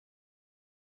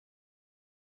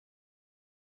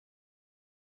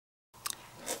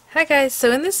Hi guys,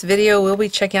 so in this video we'll be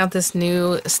checking out this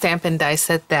new stamp and die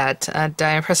set that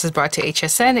Die Press has brought to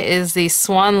HSN. It is the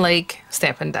Swan Lake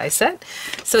stamp and die set.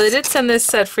 So they did send this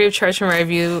set free of charge from my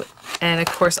review, and of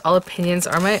course all opinions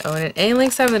are my own, and any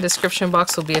links I have in the description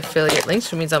box will be affiliate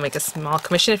links, which means I'll make a small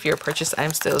commission if you purchase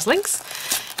items to those links.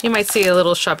 You might see a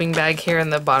little shopping bag here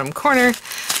in the bottom corner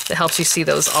that helps you see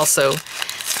those also.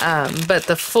 But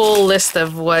the full list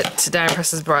of what Die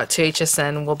Press has brought to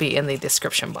HSN will be in the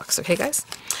description box. Okay, guys?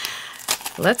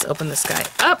 Let's open this guy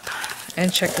up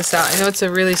and check this out. I know it's a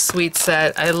really sweet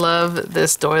set. I love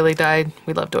this doily die.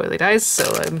 We love doily dies, so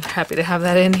I'm happy to have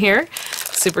that in here.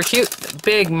 Super cute.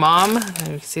 Big mom. You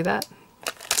can see that?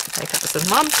 I cut this as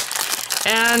mom.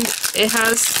 And it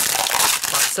has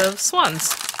lots of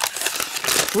swans.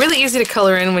 Really easy to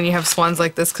color in when you have swans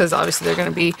like this, because obviously they're going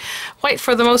to be white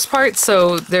for the most part,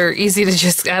 so they're easy to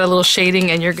just add a little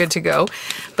shading and you're good to go.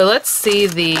 But let's see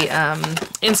the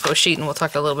inspo sheet and we'll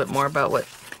talk a little bit more about what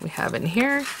we have in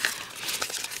here.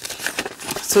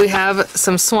 So we have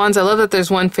some swans. I love that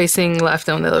there's one facing left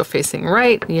and the other facing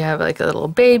right. You have like a little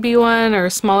baby one or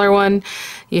a smaller one.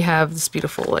 You have this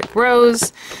beautiful like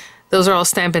rose. Those are all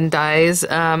stamp and dies.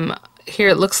 Here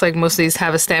it looks like most of these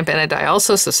have a stamp and a die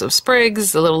also, so some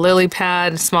sprigs, a little lily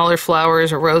pad, smaller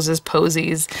flowers or roses,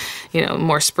 posies, you know,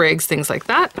 more sprigs, things like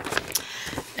that.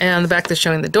 And on the back they're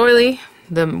showing the doily,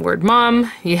 the word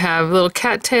mom. You have little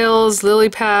cattails, lily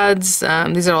pads.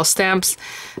 These are all stamps.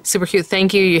 Super cute.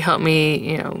 Thank you. You help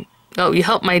me, you know, oh, you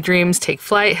help my dreams take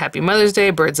flight. Happy Mother's Day.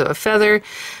 Birds of a feather.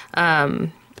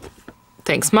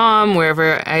 Thanks, Mom.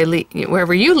 Wherever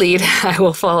you lead, I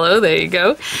will follow. There you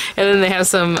go. And then they have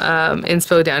some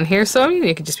inspo down here. So I mean,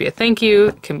 it could just be a thank you.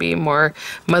 It can be more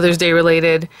Mother's Day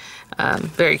related.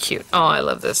 Very cute. Oh, I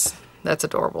love this. That's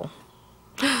adorable.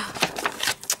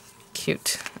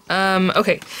 Cute.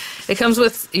 Okay, it comes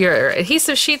with your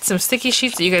adhesive sheets, some sticky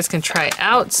sheets that you guys can try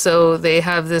out. So they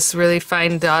have this really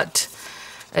fine dot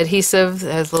adhesive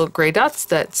that has little gray dots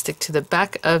that stick to the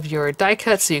back of your die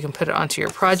cut, so you can put it onto your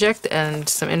project, and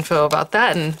some info about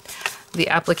that. And the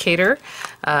applicator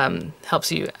helps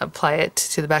you apply it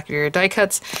to the back of your die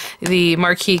cuts. The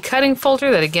marquee cutting folder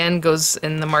that again goes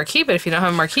in the marquee, but if you don't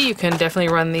have a marquee you can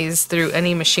definitely run these through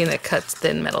any machine that cuts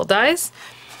thin metal dies.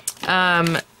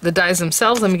 The dies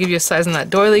themselves, let me give you a size on that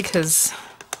doily because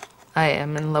I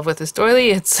am in love with this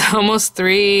doily. It's almost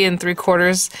 3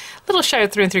 3/4, a little shy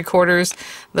of 3 3/4.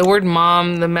 The word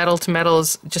mom, the metal to metal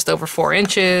is just over 4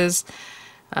 inches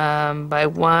by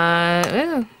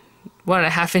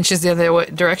 1.5 inches the other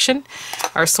direction.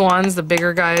 Our swans, the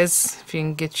bigger guys, if you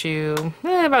can get you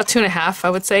about 2.5, I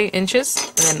would say, inches.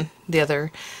 And then the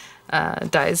other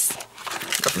dies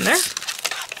go from there.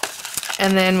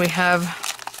 And then we have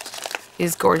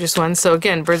these gorgeous ones. So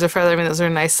again, birds of feather, I mean, those are a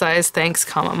nice size. Thanks,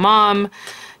 comma, Mom.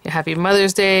 Happy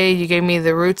Mother's Day. You gave me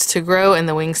the roots to grow and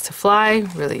the wings to fly.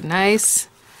 Really nice.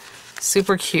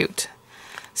 Super cute.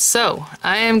 So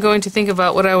I am going to think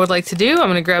about what I would like to do. I'm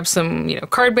going to grab some, you know,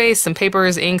 card base, some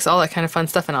papers, inks, all that kind of fun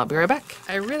stuff, and I'll be right back.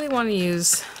 I really want to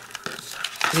use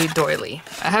the doily.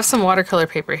 I have some watercolor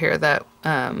paper here that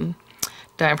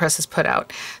Die Press has put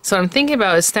out. So what I'm thinking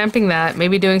about is stamping that,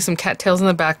 maybe doing some cattails in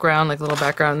the background, like a little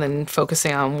background, and then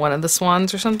focusing on one of the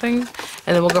swans or something, and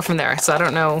then we'll go from there. So I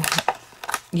don't know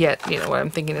yet, you know, what I'm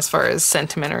thinking as far as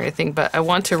sentiment or anything, but I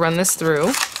want to run this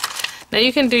through. Now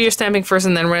you can do your stamping first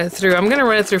and then run it through. I'm going to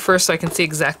run it through first so I can see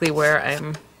exactly where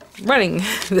I'm running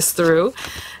this through.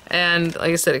 And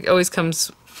like I said, it always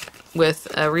comes with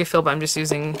a refill, but I'm just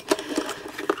using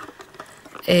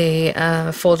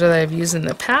a folder that I've used in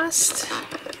the past.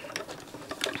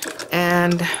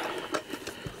 And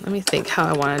let me think how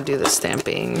I want to do the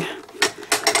stamping.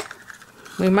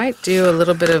 We might do a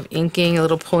little bit of inking, a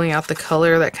little pulling out the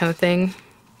color, that kind of thing.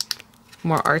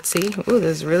 More artsy. Ooh,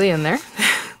 there's really in there,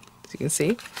 as you can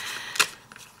see.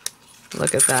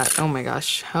 Look at that. Oh my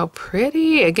gosh, how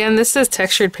pretty. Again, this is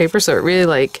textured paper, so it really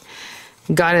like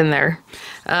got in there.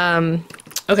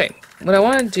 Okay, what I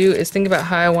want to do is think about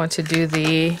how I want to do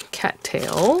the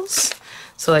cattails.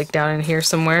 So like down in here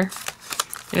somewhere,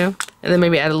 you know, and then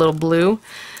maybe add a little blue.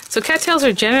 So cattails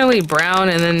are generally brown,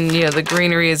 and then, you know, the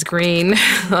greenery is green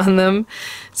on them.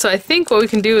 So I think what we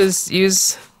can do is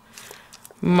use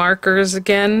markers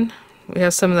again. We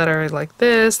have some that are like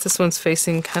this. This one's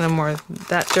facing kind of more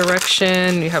that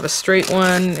direction. You have a straight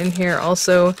one in here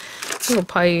also. I think we'll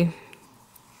probably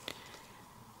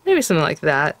maybe something like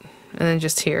that. And then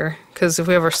just here, because if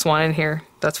we have our swan in here,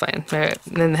 that's fine. And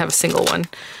then have a single one,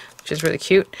 which is really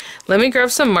cute. Let me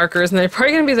grab some markers, and they're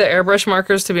probably going to be the airbrush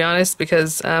markers, to be honest,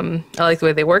 because I like the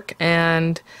way they work.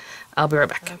 And I'll be right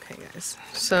back. Okay guys,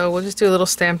 so we'll just do a little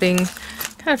stamping,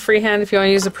 kind of freehand. If you want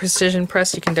to use a precision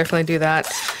press, you can definitely do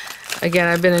that. Again,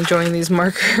 I've been enjoying these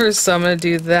markers, so I'm going to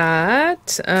do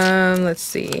that. Let's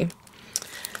see.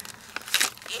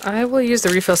 I will use the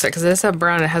refill set because it does have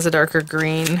brown, it has a darker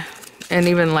green, and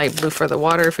even light blue for the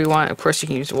water if you want. Of course, you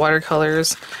can use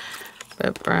watercolors,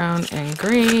 but brown and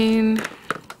green.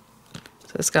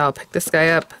 So this guy, I'll pick this guy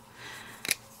up.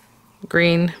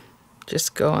 Green,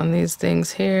 just go on these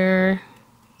things here.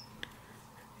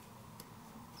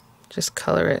 Just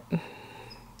color it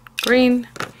green.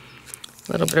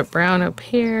 A little bit of brown up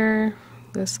here.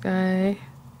 This guy.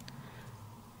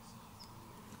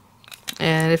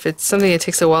 And if it's something that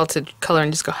takes a while to color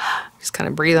and just go, just kind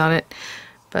of breathe on it.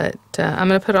 But I'm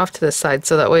going to put it off to the side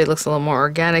so that way it looks a little more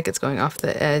organic. It's going off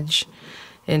the edge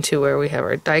into where we have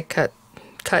our die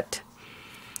cut.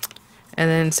 And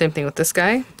then same thing with this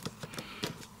guy.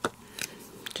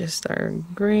 Just our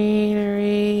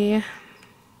greenery.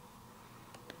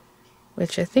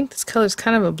 Which I think this color is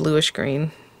kind of a bluish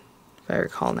green, if I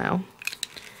recall now.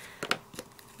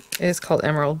 It is called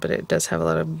emerald, but it does have a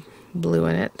lot of blue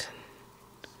in it.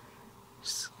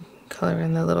 Just color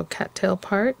in the little cattail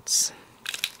parts.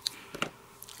 A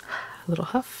little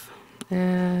huff.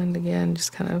 And again,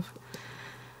 just kind of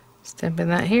stamping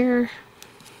that here.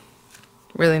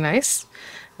 Really nice.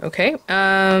 Okay,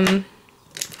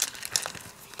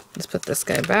 let's put this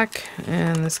guy back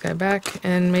and this guy back,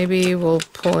 and maybe we'll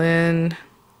pull in,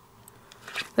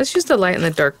 let's use the light and the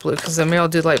dark blue, because then maybe I'll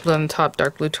do light blue on the top,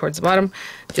 dark blue towards the bottom.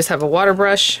 Just have a water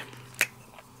brush.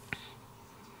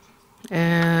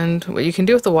 And what you can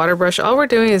do with the water brush, all we're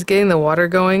doing is getting the water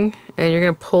going, and you're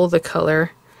going to pull the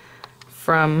color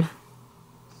from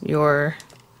your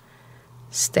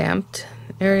stamped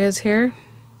areas here.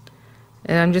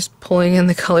 And I'm just pulling in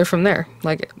the color from there.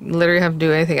 Like, literally have to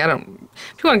do anything.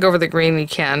 If you want to go over the green, you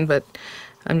can, but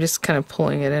I'm just kind of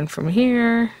pulling it in from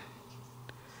here.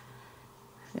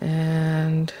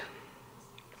 And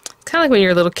it's kind of like when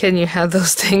you're a little kid and you had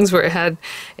those things where it had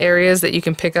areas that you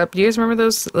can pick up. Do you guys remember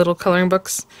those little coloring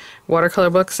books,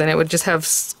 watercolor books? And it would just have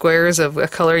squares of a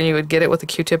color, and you would get it with a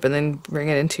Q-tip and then bring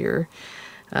it into your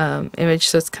image.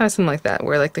 So it's kind of something like that,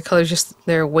 where like the color's just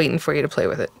there waiting for you to play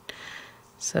with it.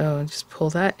 So just pull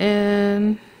that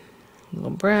in, a little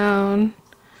brown,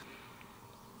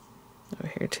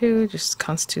 over here too, just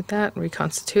constitute that,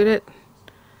 reconstitute it.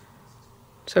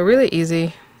 So really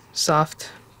easy,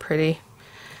 soft, pretty.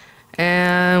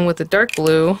 And with the dark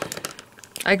blue,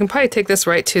 I can probably take this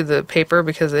right to the paper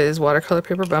because it is watercolor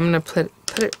paper, but I'm going to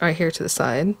put it right here to the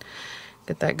side,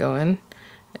 get that going,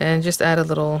 and just add a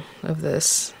little of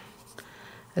this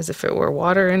as if it were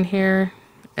water in here.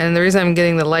 And the reason I'm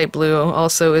getting the light blue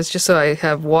also is just so I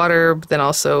have water, but then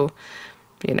also,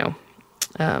 you know,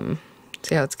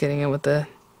 see how it's getting in with the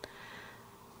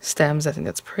stems. I think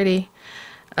that's pretty.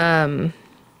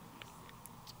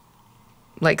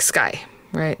 Like sky,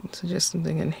 right? So just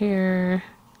something in here,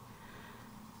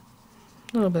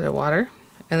 a little bit of water,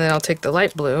 and then I'll take the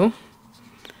light blue,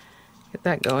 get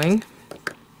that going,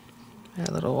 add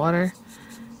a little water,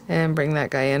 and bring that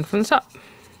guy in from the top.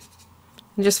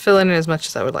 And just fill in as much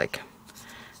as I would like.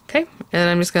 Okay, and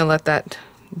I'm just going to let that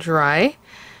dry,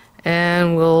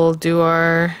 and we'll do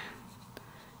our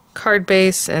card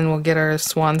base, and we'll get our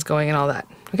swans going and all that.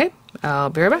 Okay, I'll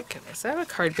be right back. Okay, so I have a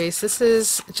card base. This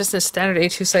is just a standard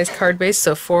A2 size card base,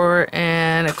 so 4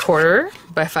 1/4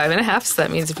 by 5 1/2. So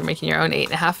that means if you're making your own 8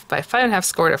 1/2 by 5 1/2,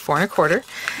 scored at 4 1/4.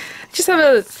 Just have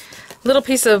a little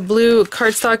piece of blue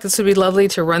cardstock. This would be lovely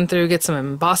to run through, get some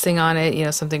embossing on it, you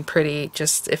know, something pretty,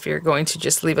 just if you're going to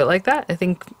just leave it like that, I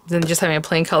think, than just having a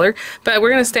plain color. But we're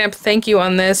going to stamp thank you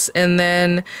on this, and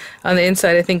then on the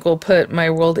inside I think we'll put my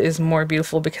world is more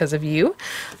beautiful because of you.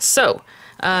 So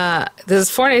this is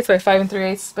 4 1/8 by 5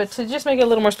 3/8, but to just make it a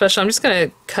little more special, I'm just going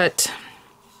to cut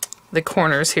the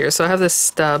corners here. So I have this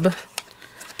stub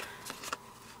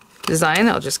design.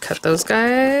 I'll just cut those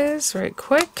guys right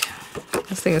quick.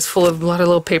 This thing is full of a lot of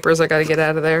little papers I got to get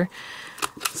out of there.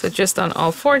 So just on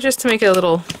all 4, just to make it a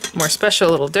little more special,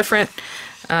 a little different,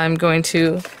 I'm going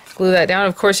to glue that down.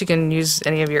 Of course, you can use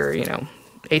any of your, you know,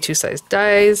 A2 size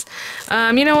dies.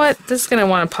 You know what? This is going to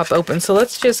want to pop open, so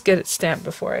let's just get it stamped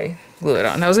before I glue it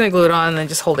on. I was going to glue it on and then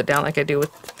just hold it down like I do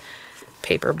with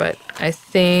paper, but I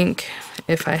think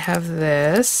if I have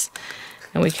this,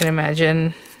 and we can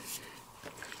imagine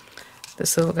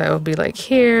this little guy will be like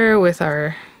here with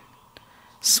our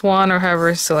swan or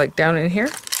however, so like down in here.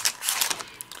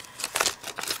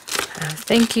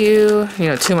 Thank you, you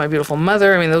know, to my beautiful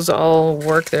mother. I mean, those all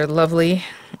work. They're lovely.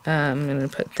 I'm going to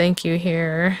put thank you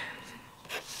here.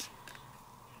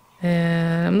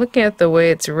 And I'm looking at the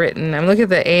way it's written. I'm looking at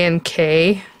the A and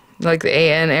K, like the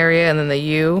AN area, and then the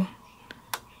U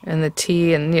and the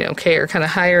T and, you know, K are kind of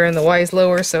higher and the Y is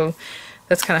lower, so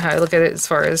that's kind of how I look at it as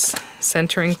far as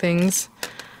centering things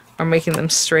or making them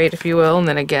straight, if you will. And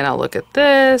then again, I'll look at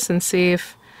this and see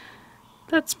if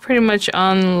that's pretty much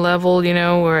on level, you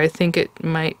know, where I think it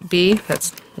might be.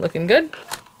 That's looking good.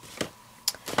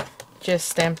 Just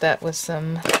stamp that with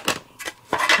some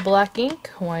black ink.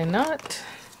 Why not?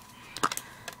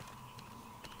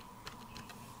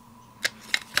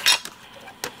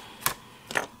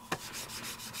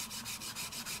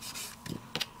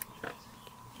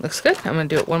 Looks good. I'm going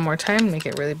to do it one more time, make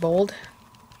it really bold.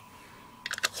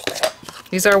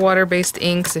 These are water-based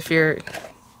inks if you're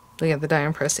looking at the die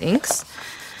and press inks.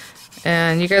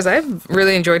 And you guys, I've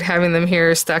really enjoyed having them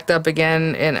here stacked up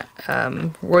again in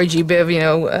Roy G. Biv, you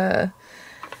know,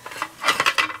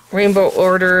 rainbow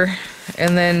order,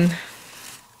 and then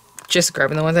just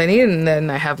grabbing the ones I need. And then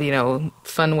I have, you know,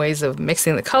 fun ways of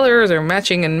mixing the colors or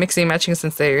matching and mixing and matching,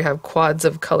 since they have quads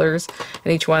of colors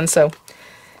in each one. So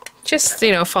just,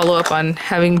 you know, follow up on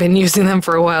having been using them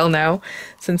for a while now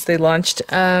since they launched.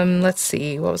 Let's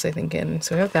see, what was I thinking?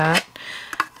 So we have that.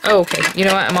 Oh, okay, you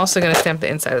know what? I'm also going to stamp the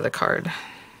inside of the card.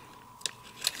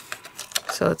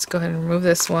 So let's go ahead and remove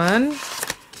this one.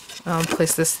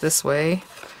 Place this way.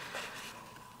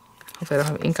 Hopefully I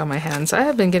don't have ink on my hands. I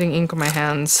have been getting ink on my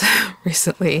hands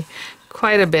recently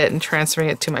quite a bit and transferring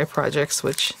it to my projects,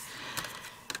 which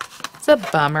is a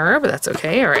bummer, but that's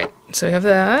okay. Alright, so we have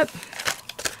that.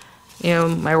 You know,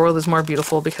 my world is more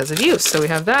beautiful because of you. So we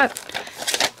have that.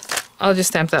 I'll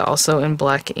just stamp that also in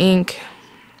black ink.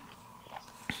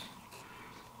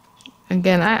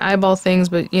 Again, I eyeball things,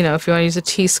 but you know, if you want to use a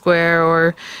T-square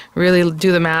or really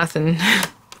do the math and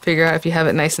figure out if you have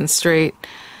it nice and straight,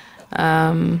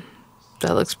 that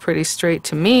looks pretty straight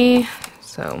to me.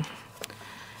 So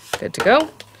good to go.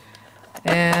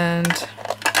 And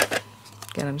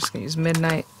again, I'm just going to use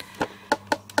Midnight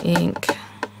ink.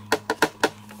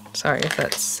 Sorry if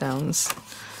that sounds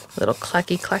a little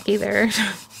clacky there.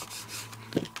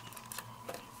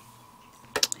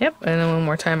 Yep, and then one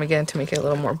more time again to make it a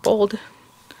little more bold.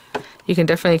 You can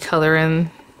definitely color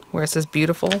in where it says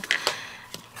beautiful.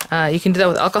 You can do that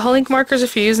with alcohol ink markers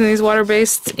if you're using these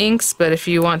water-based inks, but if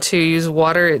you want to use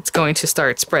water, it's going to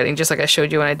start spreading, just like I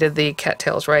showed you when I did the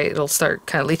cattails, right? It'll start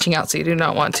kind of leaching out, so you do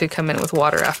not want to come in with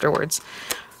water afterwards,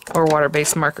 or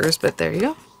water-based markers, but there you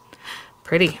go.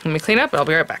 Pretty. Let me clean up and I'll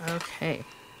be right back. Okay,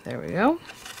 there we go.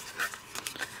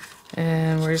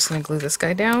 And we're just going to glue this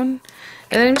guy down.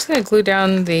 And then I'm just going to glue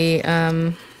down the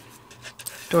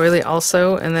doily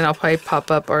also, and then I'll probably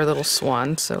pop up our little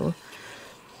swan. So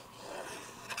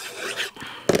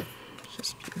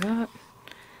just do that.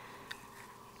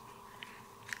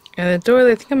 And the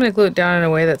doily, I think I'm going to glue it down in a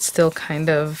way that still kind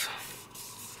of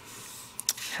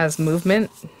has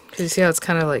movement. Because you see how it's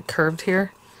kind of like curved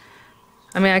here?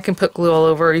 I mean, I can put glue all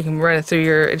over, you can run it through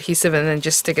your adhesive and then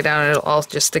just stick it down and it'll all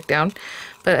just stick down.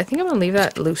 But I think I'm going to leave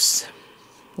that loose.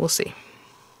 We'll see.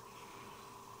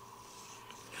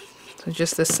 So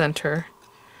just the center.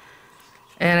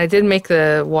 And I did make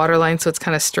the water line so it's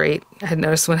kind of straight. I had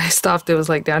noticed when I stopped it was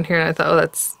like down here and I thought, oh,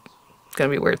 that's going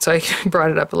to be weird. So I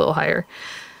brought it up a little higher.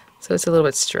 So it's a little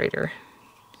bit straighter.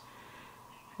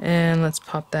 And let's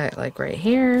pop that like right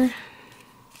here.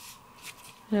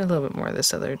 And a little bit more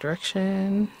this other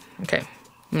direction. Okay,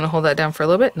 I'm gonna hold that down for a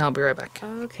little bit and I'll be right back.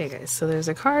 Okay guys, so there's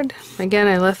a card. Again,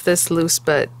 I left this loose,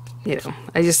 but you know,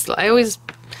 I always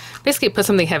basically put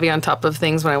something heavy on top of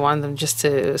things when I wanted them just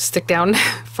to stick down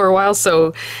for a while,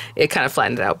 so it kind of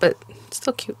flattened it out, but it's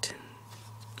still cute.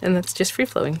 And that's just free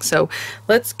flowing. So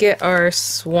let's get our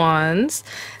swans.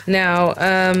 Now,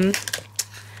 I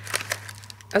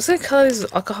was gonna color these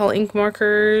with alcohol ink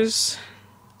markers,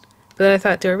 but then I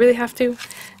thought, do I really have to?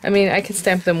 I mean, I can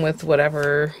stamp them with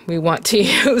whatever we want to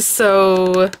use,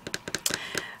 so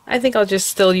I think I'll just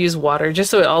still use water,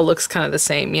 just so it all looks kind of the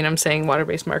same, you know what I'm saying,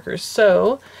 water-based markers.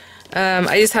 So,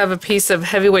 I just have a piece of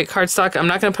heavyweight cardstock. I'm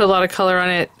not going to put a lot of color on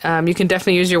it. You can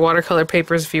definitely use your watercolor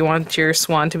papers if you want your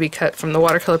swan to be cut from the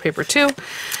watercolor paper too.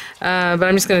 But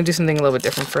I'm just going to do something a little bit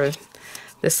different for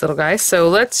this little guy. So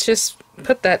let's just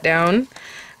put that down.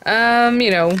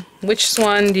 You know, which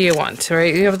swan do you want,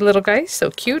 right? You have the little guy, so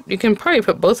cute. You can probably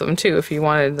put both of them too if you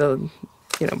wanted the,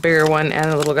 you know, bigger one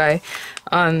and the little guy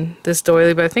on this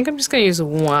doily, but I think I'm just going to use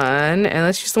one, and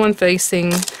let's use the one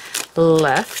facing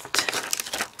left.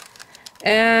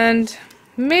 And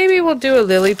maybe we'll do a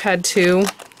lily pad too.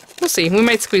 We'll see. We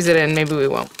might squeeze it in, maybe we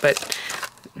won't, but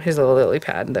here's a little lily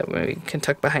pad that we can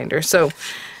tuck behind her. So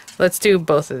let's do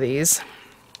both of these.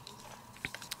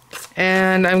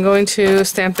 And I'm going to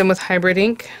stamp them with hybrid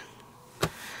ink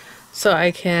so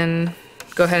I can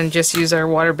go ahead and just use our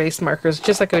water-based markers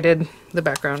just like I did the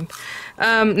background.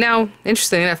 Now,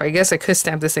 interesting enough, I guess I could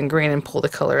stamp this in green and pull the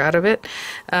color out of it.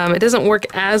 It doesn't work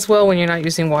as well when you're not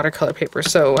using watercolor paper,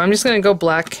 so I'm just going to go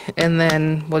black and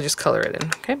then we'll just color it in,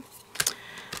 okay?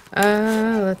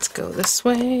 Let's go this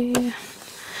way.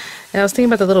 And I was thinking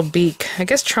about the little beak. I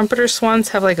guess trumpeter swans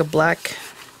have like a black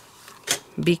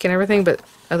beak and everything, but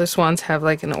other swans have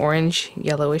like an orange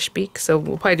yellowish beak, so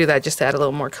we'll probably do that just to add a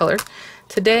little more color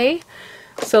today.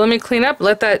 So let me clean up,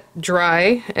 let that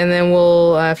dry, and then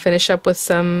we'll finish up with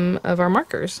some of our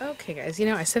markers. Okay guys, you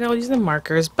know, I said I'll use the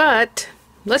markers, but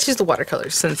let's use the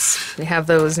watercolors since we have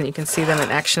those and you can see them in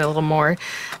action a little more.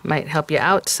 Might help you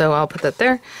out, so I'll put that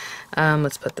there.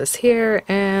 Let's put this here,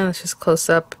 and let's just close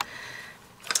up.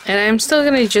 And I'm still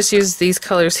going to just use these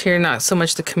colors here, not so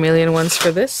much the chameleon ones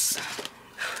for this,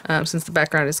 since the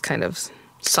background is kind of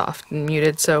soft and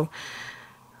muted, so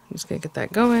I'm just going to get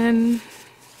that going.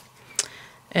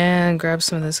 And grab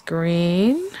some of this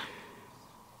green.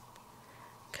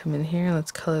 Come in here,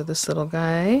 let's color this little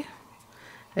guy.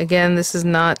 Again, this is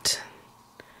not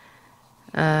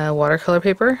watercolor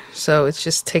paper, so it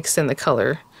just takes in the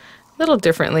color a little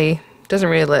differently. Doesn't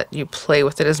really let you play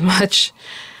with it as much.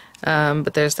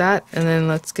 But there's that, and then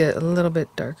let's get a little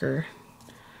bit darker,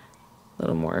 a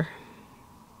little more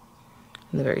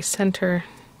in the very center.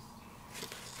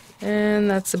 And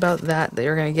that's about that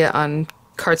you're going to get on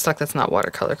cardstock that's not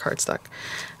watercolor cardstock.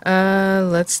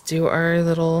 Let's do our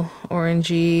little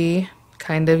orangey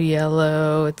kind of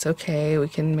yellow. It's okay, we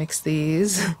can mix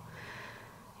these.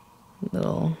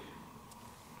 Little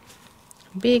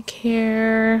beak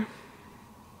here.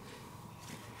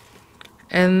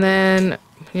 And then,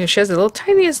 you know, she has the little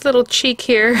tiniest little cheek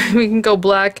here. We can go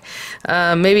black,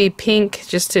 maybe pink,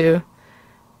 just to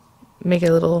make it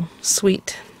a little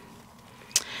sweet.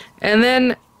 And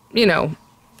then, you know,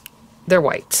 they're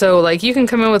white, so like you can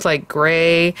come in with like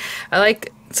gray. I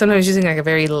like sometimes using like a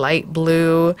very light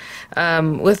blue.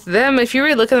 With them, if you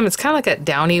really look at them, it's kind of like that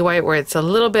downy white where it's a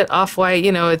little bit off-white.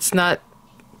 You know, it's not.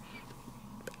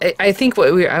 I think what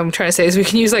I'm trying to say is we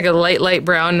can use like a light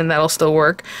brown and that'll still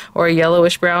work, or a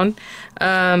yellowish brown.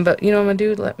 But you know what I'm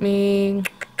gonna do?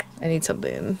 I need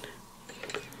something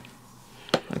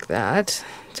like that.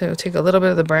 So take a little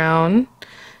bit of the brown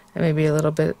and maybe a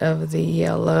little bit of the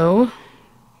yellow.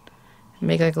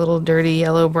 Make like a little dirty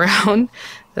yellow brown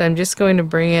that I'm just going to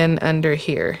bring in under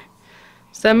here.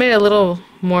 So that made a little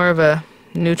more of a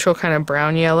neutral kind of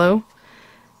brown yellow.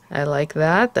 I like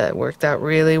that. That worked out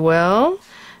really well.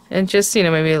 And just, you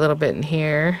know, maybe a little bit in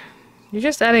here. You're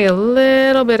just adding a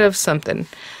little bit of something.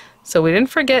 So we didn't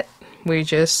forget. We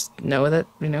just know that,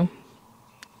 you know,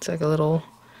 it's like a little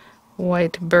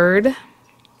white bird.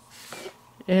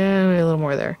 And maybe a little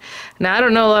more there. Now, I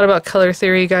don't know a lot about color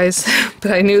theory, guys,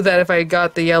 but I knew that if I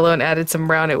got the yellow and added some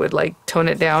brown, it would like tone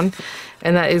it down.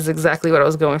 And that is exactly what I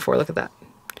was going for. Look at that.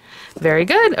 Very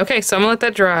good. Okay, so I'm gonna let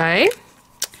that dry.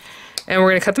 And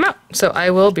we're gonna cut them out. So I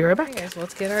will be right back. Okay, guys,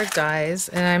 let's get our dies.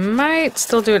 And I might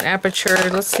still do an aperture.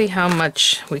 Let's see how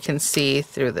much we can see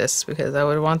through this, because I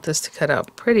would want this to cut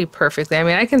out pretty perfectly. I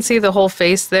mean, I can see the whole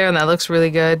face there, and that looks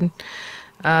really good.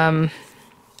 I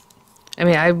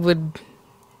mean, I would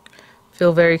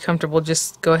feel very comfortable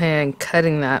just go ahead and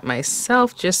cutting that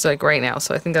myself, just like right now.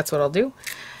 So I think that's what I'll do.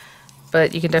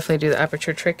 But you can definitely do the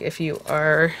aperture trick if you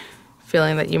are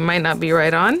feeling that you might not be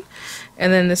right on.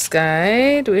 And then this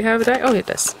guy, do we have a die? Oh, it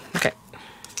does. Okay.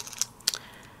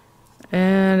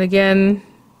 And again,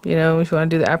 you know, if you want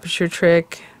to do the aperture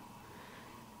trick,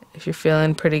 if you're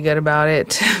feeling pretty good about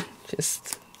it,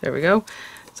 just, there we go.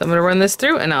 So I'm going to run this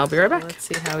through and I'll be right back. Let's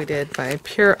see how we did by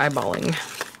pure eyeballing.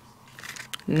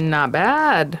 Not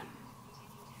bad.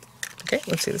 Okay,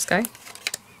 let's see this guy.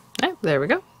 Oh, there we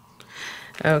go.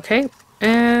 Okay,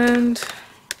 and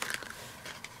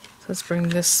let's bring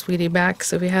this sweetie back.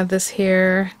 So we have this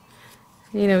here.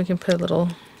 You know, we can put a little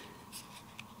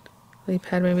lily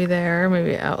pad maybe there,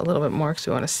 maybe out a little bit more because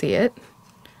we want to see it.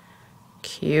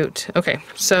 Cute. Okay,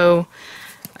 so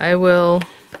I will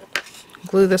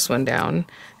glue this one down,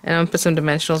 and I'm gonna put some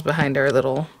dimensionals behind our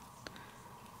little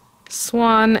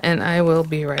swan, and I will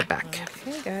be right back.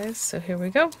 Okay guys, so here we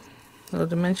go. Little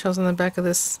dimensionals on the back of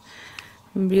this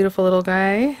beautiful little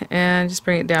guy, and just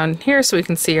bring it down here so we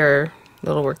can see our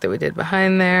little work that we did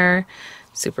behind there.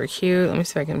 Super cute. Let me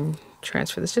see if I can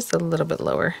transfer this just a little bit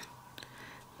lower.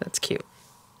 That's cute.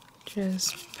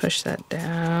 Just push that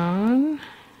down,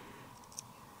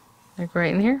 like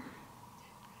right in here.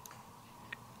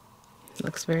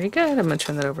 Looks very good. I'm gonna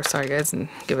turn that over, sorry guys, and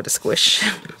give it a squish.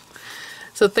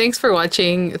 So thanks for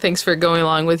watching. Thanks for going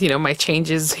along with, you know, my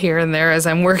changes here and there as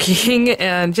I'm working,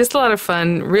 and just a lot of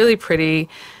fun, really pretty.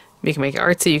 You can make it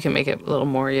artsy, you can make it a little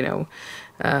more, you know,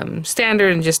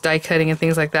 standard and just die cutting and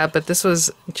things like that, but this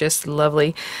was just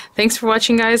lovely. Thanks for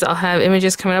watching, guys. I'll have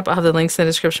images coming up. I'll have the links in the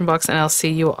description box, and I'll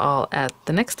see you all at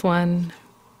the next one.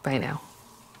 Bye now.